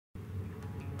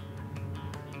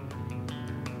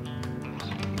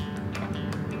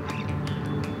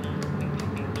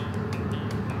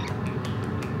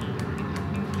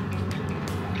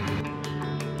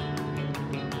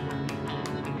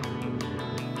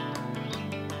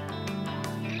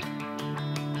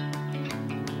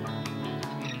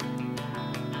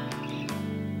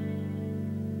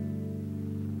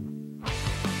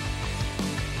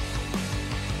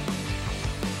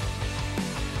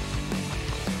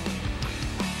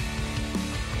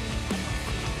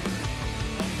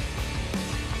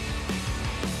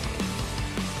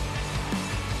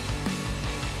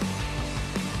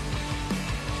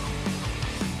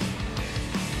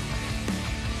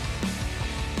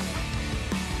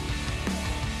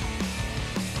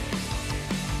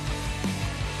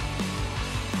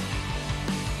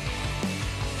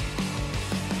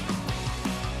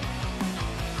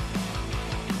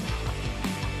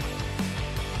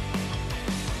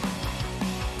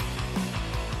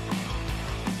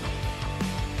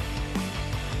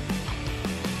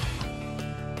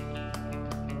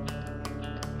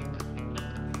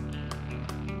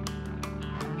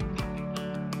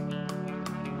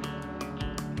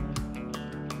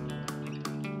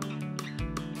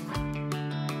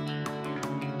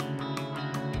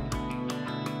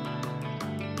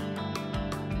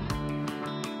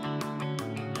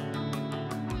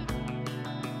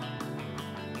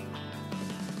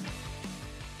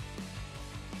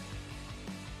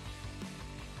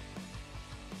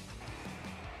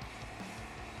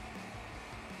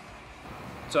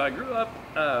So I grew up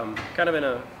kind of in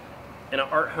an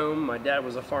art home. My dad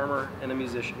was a farmer and a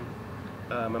musician.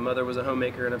 My mother was a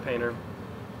homemaker and a painter.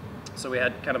 So we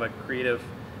had kind of a creative,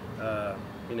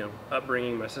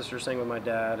 upbringing. My sister sang with my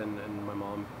dad, and my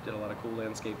mom did a lot of cool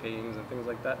landscape paintings and things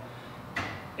like that.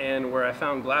 And where I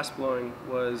found glass blowing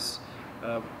was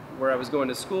where I was going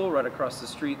to school. Right across the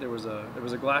street, there was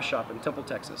a glass shop in Temple,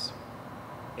 Texas,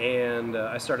 and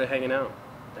I started hanging out,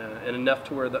 and enough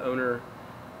to where the owner,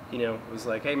 was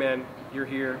like, "Hey man, you're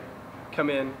here, come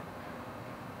in,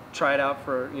 try it out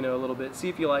for a little bit, see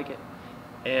if you like it."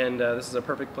 And this is a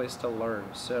perfect place to learn.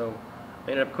 So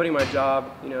I ended up quitting my job,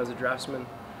 as a draftsman,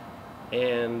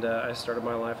 and I started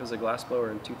my life as a glassblower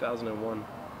in 2001.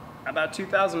 About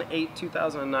 2008,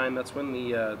 2009, that's when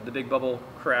the big bubble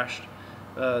crashed.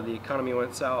 The economy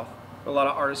went south. A lot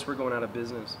of artists were going out of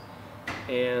business,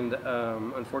 and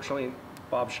unfortunately,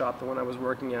 Bob's shop, the one I was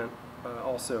working at,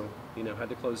 also had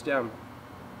to close down.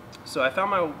 So I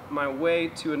found my way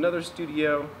to another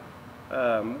studio,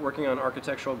 working on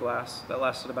architectural glass. That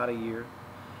lasted about a year.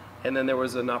 And then there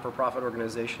was a not-for-profit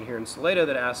organization here in Salado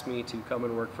that asked me to come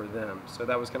and work for them. So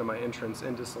that was kind of my entrance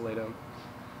into Salado.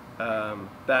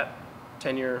 That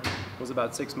tenure was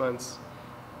about 6 months,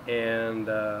 and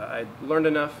I learned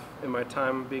enough in my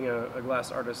time being a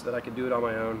glass artist that I could do it on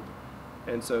my own.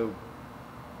 And so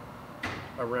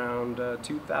around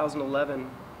 2011,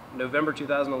 November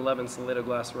 2011, Salado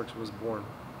Glassworks was born.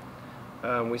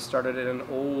 We started in an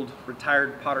old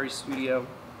retired pottery studio,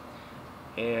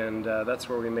 and that's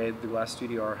where we made the glass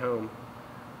studio our home.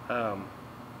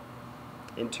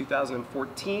 In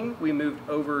 2014, we moved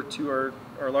over to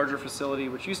our larger facility,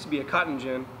 which used to be a cotton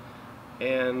gin,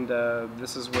 and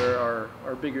this is where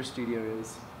our bigger studio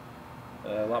is.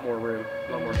 A lot more room,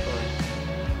 a lot more fun.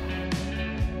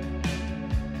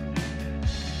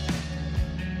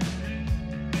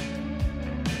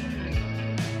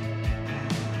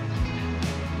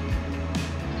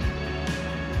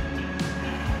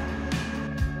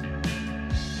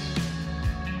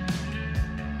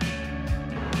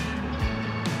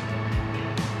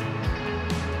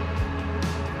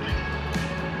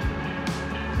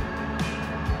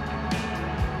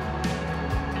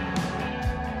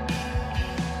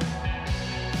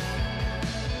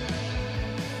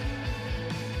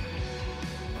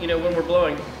 When we're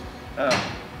blowing,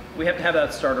 we have to have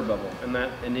that starter bubble, and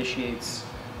that initiates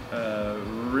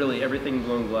really everything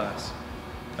blown glass.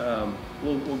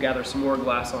 We'll gather some more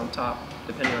glass on top,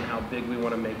 depending on how big we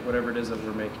want to make whatever it is that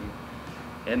we're making.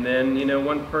 And then,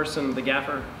 one person, the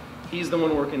gaffer, he's the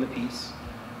one working the piece.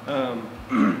 And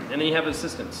then you have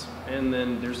assistants, and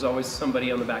then there's always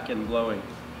somebody on the back end blowing.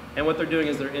 And what they're doing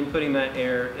is they're inputting that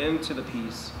air into the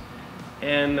piece,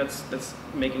 and that's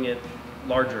making it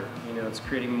larger. It's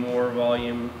creating more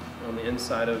volume on the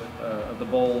inside of the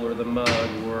bowl or the mug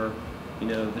or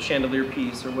the chandelier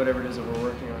piece or whatever it is that we're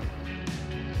working on.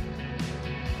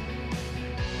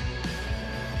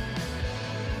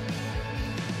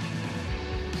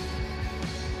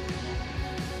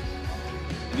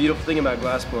 The beautiful thing about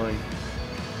glass blowing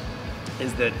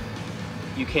is that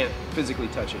you can't physically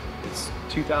touch it. It's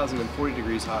 2,040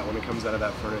 degrees hot when it comes out of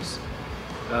that furnace.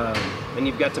 And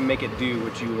you've got to make it do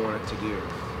what you want it to do.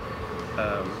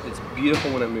 It's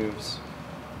beautiful when it moves.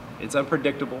 It's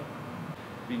unpredictable.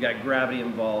 You've got gravity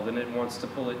involved, and it wants to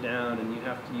pull it down, and you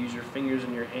have to use your fingers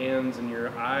and your hands and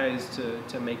your eyes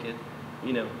to make it,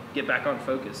 get back on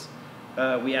focus.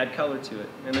 We add color to it,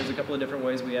 and there's a couple of different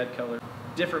ways we add color.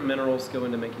 Different minerals go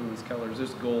into making these colors.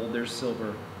 There's gold, there's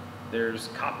silver, there's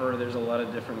copper, there's a lot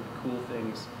of different cool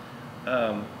things.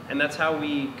 And that's how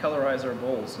we colorize our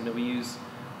bowls. We use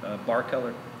bar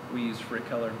color, we use frit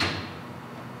color,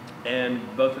 and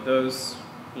both of those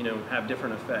have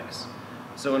different effects.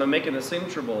 So when I'm making the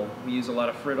signature bowl, we use a lot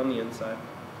of frit on the inside.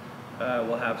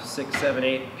 We'll have 6, 7,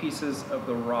 8 pieces of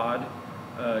the rod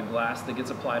glass that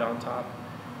gets applied on top,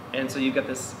 and so you've got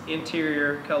this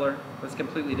interior color that's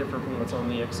completely different from what's on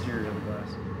the exterior of the glass.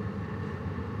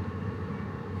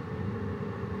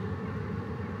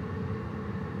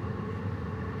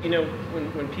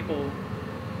 When people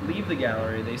leave the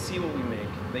gallery, they see what we make.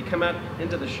 They come out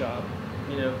into the shop,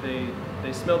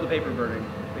 they smell the paper burning,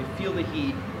 they feel the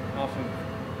heat off of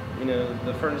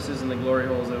the furnaces and the glory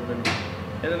holes open,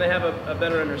 and then they have a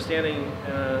better understanding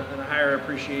and a higher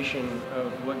appreciation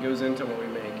of what goes into what we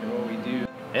make and what we do.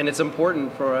 And it's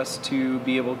important for us to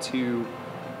be able to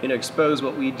expose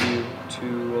what we do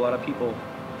to a lot of people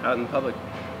out in public.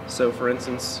 So for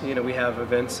instance, we have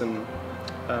events and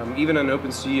even on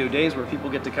open studio days where people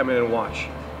get to come in and watch.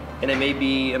 And it may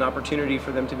be an opportunity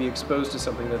for them to be exposed to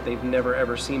something that they've never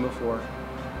ever seen before.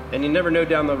 And you never know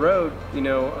down the road, you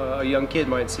know, a young kid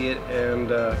might see it, and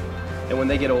when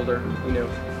they get older, you know,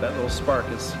 that little spark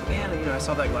is, man, you know, I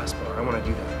saw that glass blower, I want to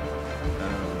do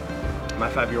that. My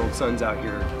 5-year-old son's out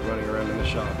here running around in the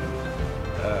shop.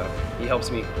 He helps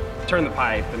me turn the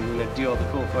pipe and, you know, do all the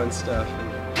cool fun stuff.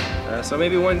 And, so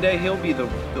maybe one day he'll be the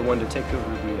one to take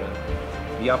over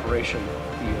the operation,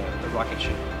 the rocket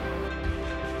ship.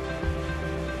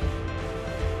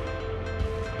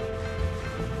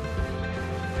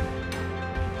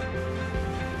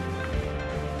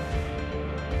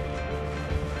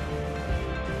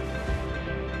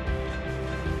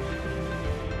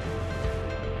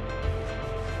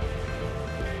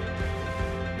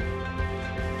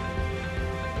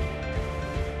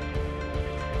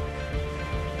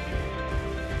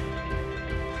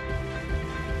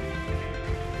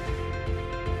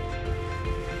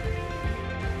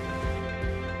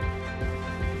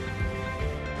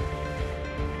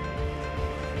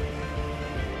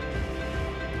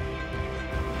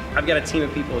 I've got a team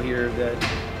of people here that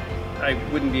I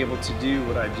wouldn't be able to do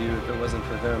what I do if it wasn't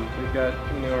for them. We've got,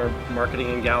 you know, our marketing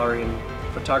and gallery and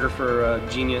photographer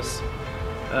genius.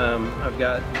 I've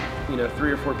got, you know,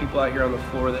 3 or 4 people out here on the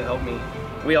floor that help me.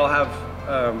 We all have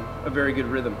a very good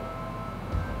rhythm.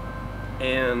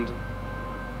 And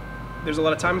there's a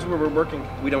lot of times where we're working,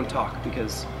 we don't talk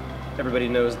because everybody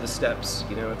knows the steps.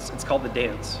 You know, it's called the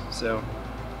dance. So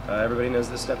everybody knows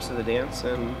the steps of the dance,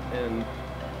 and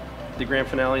the grand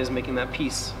finale is making that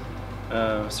piece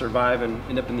survive and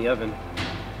end up in the oven.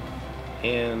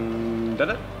 And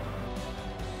da-da.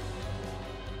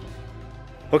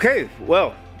 Okay,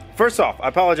 well, first off, I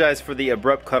apologize for the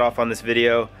abrupt cutoff on this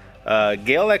video.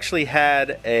 Gail actually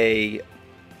had a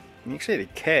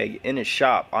keg in his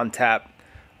shop on tap.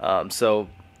 So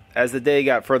as the day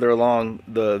got further along,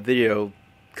 the video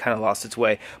kind of lost its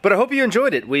way. But I hope you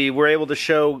enjoyed it. We were able to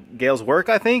show Gail's work,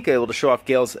 I think, able to show off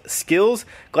Gail's skills.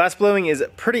 Glass blowing is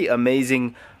pretty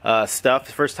amazing stuff.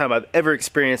 First time I've ever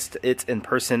experienced it in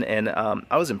person, and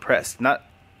I was impressed. Not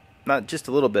just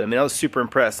a little bit. I mean, I was super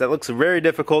impressed. That looks very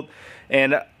difficult,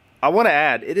 and I want to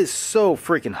add, it is so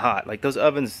freaking hot. Like, those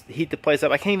ovens heat the place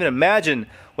up. I can't even imagine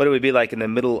what it would be like in the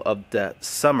middle of the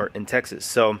summer in Texas.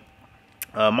 So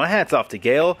my hat's off to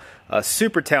Gail, a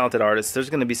super talented artist. There's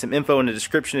going to be some info in the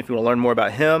description if you want to learn more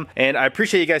about him. And I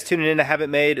appreciate you guys tuning in to Have It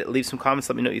Made. Leave some comments,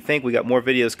 let me know what you think. We got more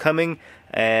videos coming,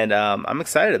 and I'm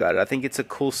excited about it. I think it's a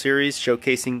cool series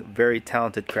showcasing very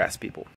talented craftspeople.